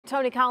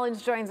Tony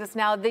Collins joins us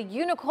now, the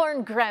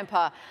unicorn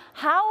grandpa.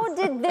 How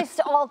did this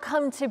all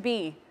come to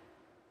be?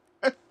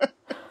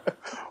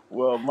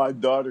 Well, my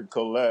daughter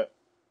Colette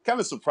kind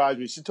of surprised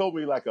me. She told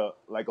me like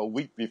a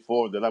week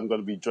before that I'm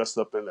going to be dressed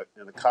up in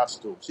a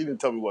costume. She didn't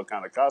tell me what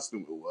kind of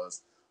costume it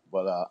was,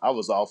 but I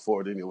was all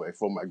for it anyway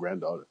for my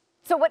granddaughter.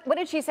 So what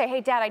did she say? Hey,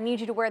 Dad, I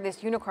need you to wear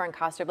this unicorn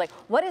costume. Like,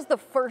 what is the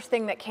first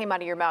thing that came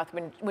out of your mouth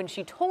when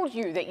she told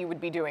you that you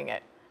would be doing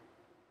it?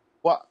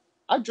 Well,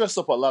 I dress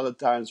up a lot of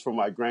times for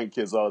my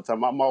grandkids all the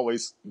time. I'm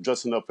always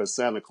dressing up as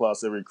Santa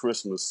Claus every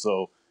Christmas,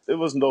 so it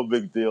was no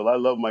big deal. I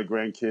love my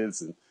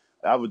grandkids, and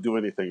I would do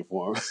anything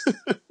for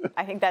them.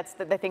 I think that's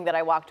the thing that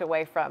I walked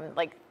away from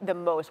like the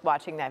most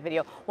watching that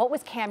video. What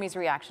was Cammie's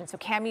reaction? So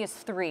Cammie is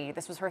 3.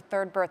 This was her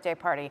 3rd birthday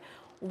party.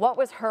 What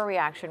was her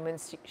reaction when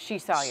she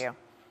saw you?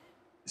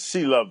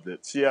 She loved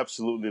it. She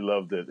absolutely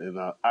loved it. And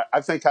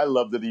I think I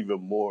loved it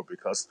even more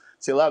because,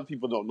 see, a lot of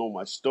people don't know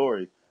my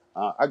story.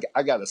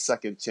 I got a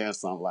second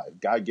chance on life.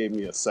 God gave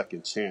me a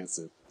second chance.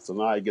 And so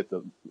now I get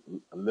to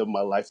live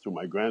my life through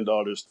my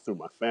granddaughters, through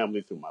my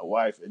family, through my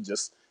wife.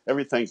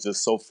 Everything's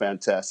just so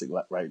fantastic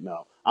right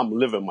now. I'm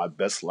living my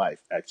best life,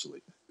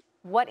 actually.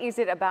 What is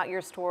it about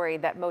your story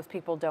that most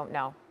people don't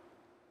know?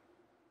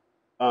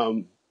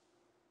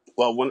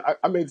 Well, when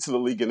I made it to the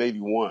league in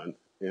 '81,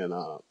 and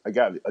I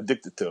got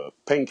addicted to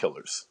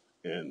painkillers.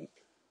 And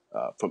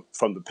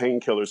from the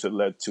painkillers, it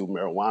led to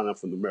marijuana.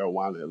 From the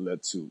marijuana, it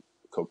led to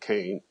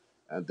cocaine.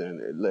 And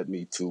then it led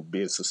me to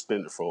being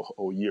suspended for a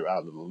whole year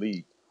out of the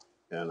league.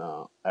 And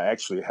I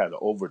actually had an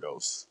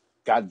overdose.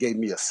 God gave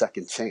me a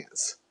second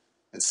chance.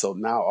 And so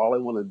now all I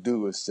want to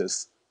do is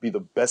just be the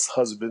best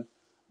husband,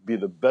 be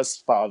the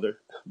best father,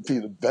 be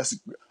the best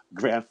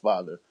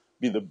grandfather,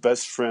 be the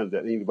best friend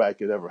that anybody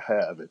could ever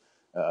have. And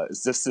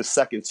it's just this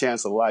second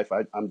chance of life.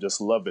 I'm just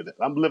loving it.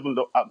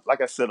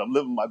 Like I said, I'm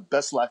living my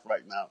best life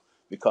right now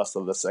because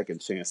of the second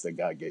chance that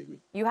God gave me.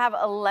 You have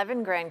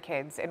 11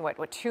 grandkids and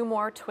what 2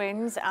 more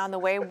twins on the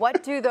way.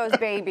 What do those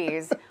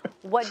babies,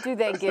 what do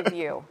they give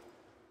you?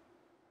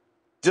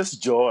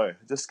 Just joy,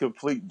 just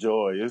complete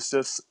joy. It's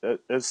just a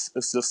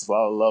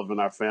lot of love in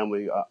our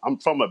family. I'm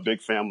from a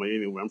big family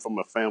anyway. I'm from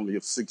a family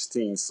of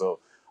 16, so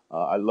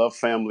I love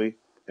family.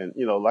 And,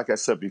 you know, like I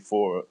said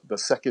before, the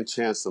second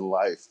chance in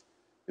life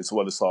is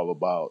what it's all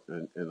about.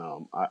 And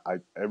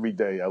I every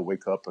day I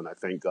wake up and I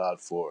thank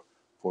God for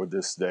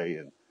this day,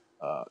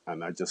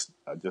 and I just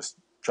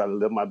try to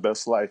live my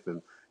best life.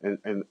 And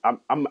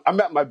I'm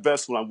at my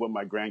best when I'm with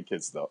my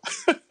grandkids, though.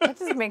 That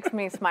just makes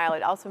me smile.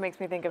 It also makes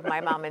me think of my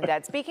mom and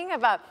dad. Speaking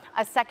of a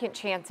second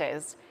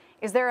chances,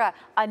 is there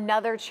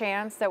another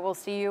chance that we'll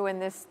see you in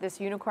this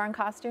unicorn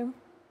costume?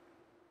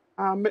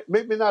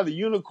 Maybe not a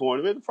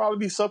unicorn. It'll probably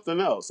be something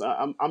else.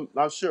 I'm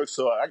not sure.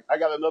 So I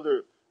got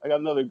another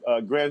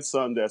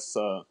grandson that's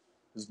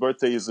his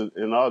birthday is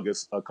in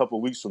August, a couple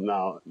of weeks from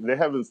now. They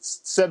haven't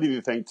said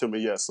anything to me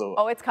yet,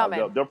 so it's coming.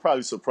 They'll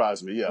probably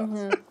surprise me. Yeah.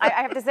 Mm-hmm. I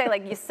have to say,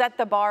 like, you set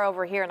the bar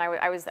over here, and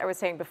I was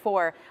saying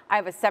before, I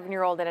have a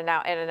 7-year-old and a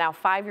now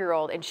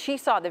 5-year-old, and she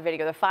saw the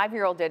video. The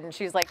 5-year-old did, and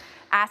she's like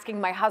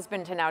asking my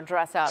husband to now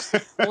dress up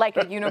like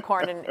a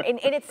unicorn, and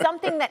it's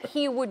something that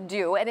he would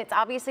do, and it's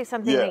obviously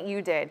something that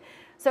you did.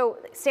 So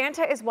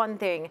Santa is one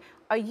thing.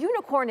 A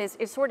unicorn is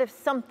sort of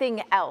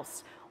something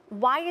else.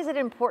 Why is it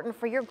important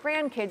for your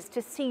grandkids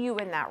to see you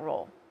in that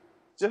role?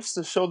 Just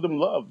to show them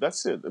love.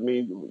 That's it. I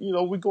mean, you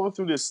know, we're going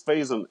through this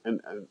phase in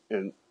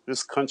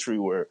this country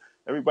where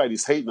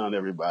everybody's hating on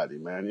everybody,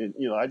 man. And,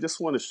 you know, I just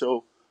want to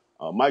show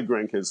my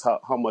grandkids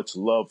how much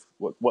love,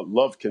 what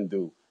love can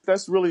do.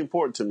 That's really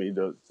important to me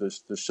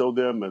to show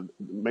them and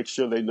make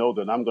sure they know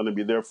that I'm going to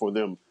be there for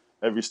them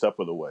every step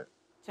of the way.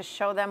 To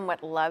show them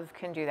what love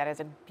can do. That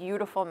is a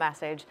beautiful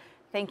message.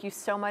 Thank you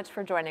so much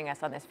for joining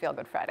us on this Feel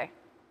Good Friday.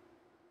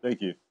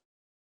 Thank you.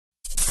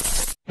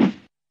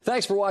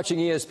 Thanks for watching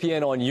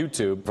ESPN on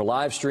YouTube. For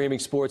live streaming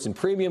sports and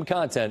premium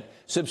content,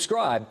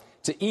 subscribe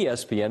to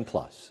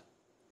ESPN+.